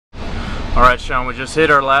All right, Sean, we just hit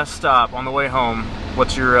our last stop on the way home.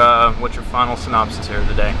 What's your final synopsis here of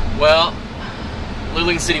the day? Well,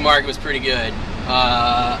 Luling City Market was pretty good.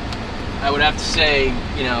 I would have to say,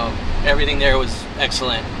 you know, everything there was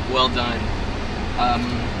excellent. Well done.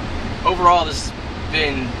 Overall, this has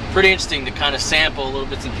been pretty interesting to kind of sample little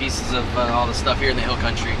bits and pieces of all the stuff here in the Hill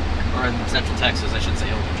Country, or in Central Texas, I should say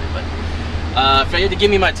Hill Country. But if I had to give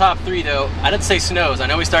me my top three, though, I'd have to say Snows. I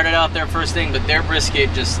know we started out there first thing, but their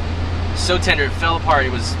brisket just so tender, it fell apart.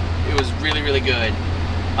 It was really, really good.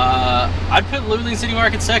 I'd put Luling City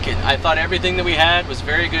Market second. I thought everything that we had was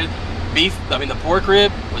very good. Beef, I mean the pork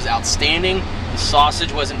rib was outstanding. The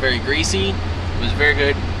sausage wasn't very greasy. It was very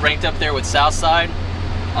good. Ranked up there with Southside.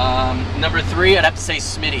 Number three, I'd have to say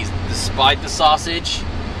Smitty's. Despite the sausage,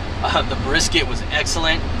 the brisket was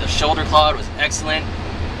excellent. The shoulder claw was excellent.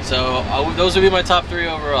 So those would be my top three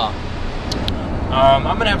overall.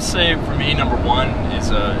 I'm gonna have to say for me, number one is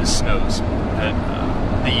Snows.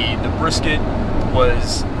 The brisket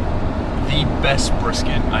was the best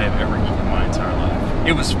brisket I have ever eaten in my entire life.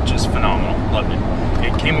 It was just phenomenal. Loved it.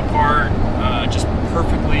 It came apart just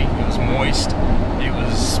perfectly. It was moist. It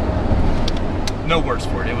was no words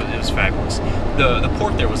for it. It was fabulous. The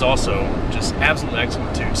pork there was also just absolutely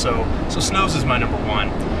excellent too. So Snows is my number one.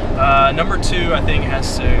 Number two, I think,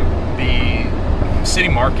 has to be City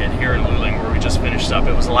Market here in Luling, where we just finished up.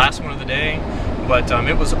 It was the last one of the day, but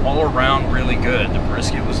it was all around really good. The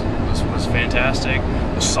brisket was fantastic.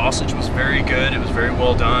 The sausage was very good. It was very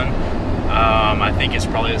well done. I think it's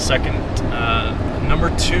probably the second,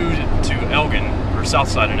 number two to Elgin, or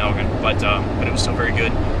Southside and Elgin, but it was still very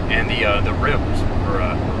good. And the ribs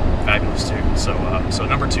were fabulous too. So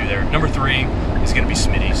number two there. Number three is going to be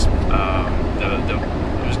Smitty's.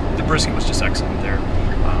 The brisket was just excellent there.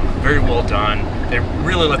 Very well done. They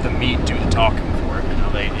really let the meat do the talking for it. You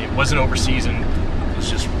know, it wasn't over seasoned. It was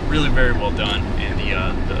just really very well done. And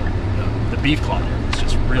the beef claw there was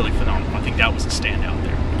just really phenomenal. I think that was a standout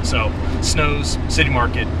there. So Snows, City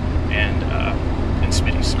Market, and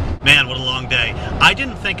Smitty's. Man, what a long day. I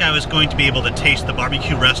didn't think I was going to be able to taste the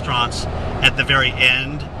barbecue restaurants at the very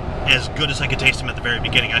end as good as I could taste them at the very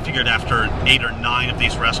beginning. I figured after 8 or 9 of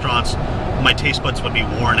these restaurants, my taste buds would be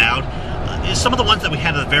worn out. Some of the ones that we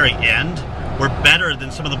had at the very end were better than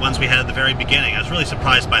some of the ones we had at the very beginning. I was really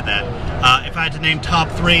surprised by that. If I had to name top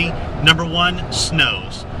three, number one,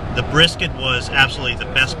 Snows. The brisket was absolutely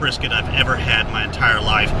the best brisket I've ever had in my entire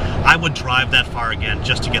life. I would drive that far again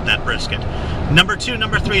just to get that brisket. Number two,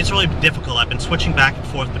 number three, it's really difficult. I've been switching back and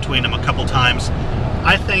forth between them a couple times.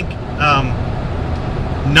 I think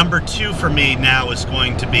number two for me now is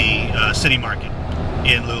going to be City Market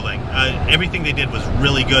in Luling. Everything they did was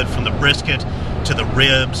really good, from the brisket to the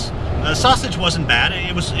ribs. Sausage wasn't bad.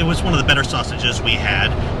 It was one of the better sausages we had.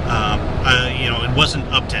 You know, it wasn't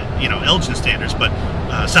up to Elgin standards, but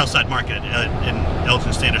Southside Market in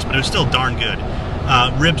Elgin standards, but it was still darn good.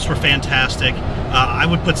 Ribs were fantastic. I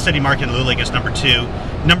would put City Market and Luling as number two.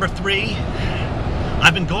 Number three,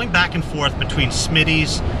 I've been going back and forth between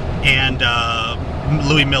Smitty's and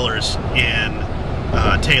Louis Miller's in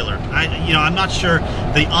Taylor. I'm not sure.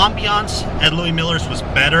 The ambiance at Louis Miller's was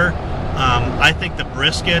better. I think the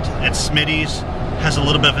brisket at Smitty's has a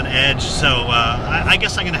little bit of an edge, so I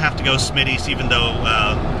guess I'm going to have to go Smitty's, even though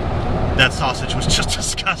that sausage was just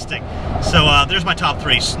disgusting. So there's my top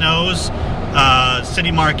three: Snows,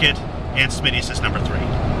 City Market, and Smitty's is number three.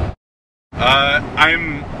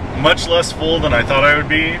 I'm much less full than I thought I would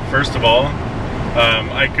be, first of all.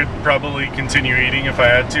 I could probably continue eating if I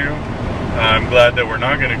had to. I'm glad that we're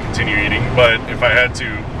not going to continue eating, but if I had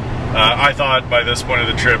to, I thought by this point of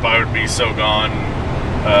the trip I would be so gone,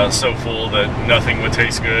 so full that nothing would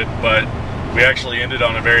taste good, but we actually ended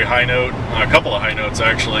on a very high note, a couple of high notes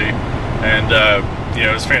actually, and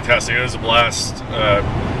it was fantastic. It was a blast.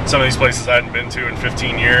 Some of these places I hadn't been to in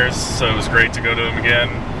 15 years, so it was great to go to them again.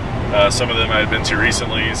 Some of them I had been to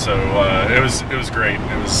recently, so it was great.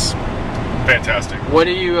 It was fantastic. What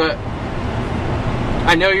do you?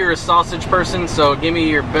 I know you're a sausage person, so give me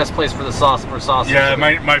your best place for sausage. Yeah,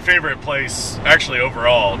 my favorite place, actually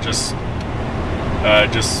overall, just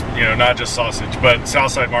not just sausage, but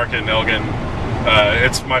Southside Market in Elgin.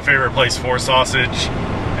 It's my favorite place for sausage,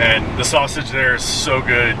 and the sausage there is so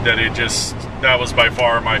good that that was by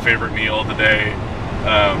far my favorite meal of the day.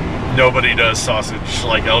 Nobody does sausage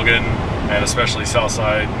like Elgin, and especially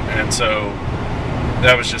Southside, and so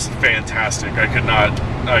that was just fantastic. I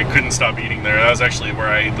couldn't stop eating there. That was actually where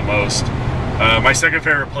I ate the most. My second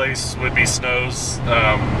favorite place would be Snows.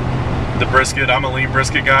 The brisket, I'm a lean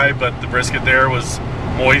brisket guy, but the brisket there was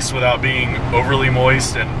moist without being overly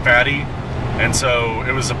moist and fatty, and so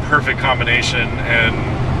it was a perfect combination. And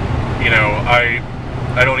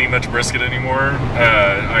I don't eat much brisket anymore.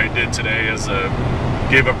 I did today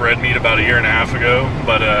gave up red meat about a year and a half ago,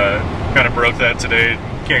 but kind of broke that today.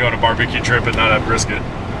 Can't go on a barbecue trip and not have brisket.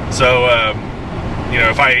 So,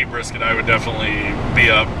 if I ate brisket, I would definitely be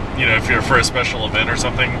up. If you're for a special event or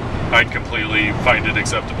something, I'd completely find it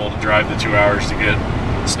acceptable to drive the 2 hours to get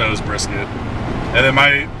Snow's brisket. And then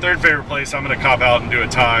my third favorite place, I'm going to cop out and do a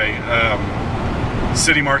tie.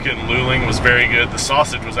 City Market in Luling was very good. The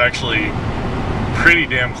sausage was actually pretty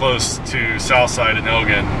damn close to Southside and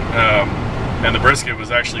Elgin. And the brisket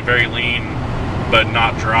was actually very lean, but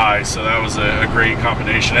not dry. So that was a great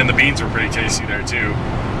combination. And the beans were pretty tasty there too.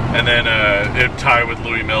 And then it tied with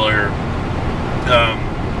Louis Miller.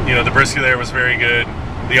 The brisket there was very good.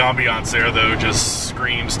 The ambiance there, though, just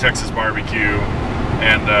screams Texas barbecue.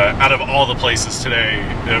 And out of all the places today,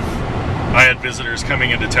 if I had visitors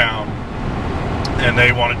coming into town and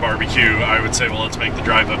they wanted barbecue, I would say, well, let's make the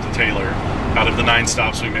drive up to Taylor. Out of the 9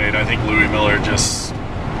 stops we made, I think Louis Miller just,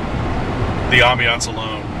 the ambiance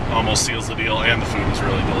alone almost seals the deal, and the food was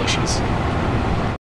really delicious.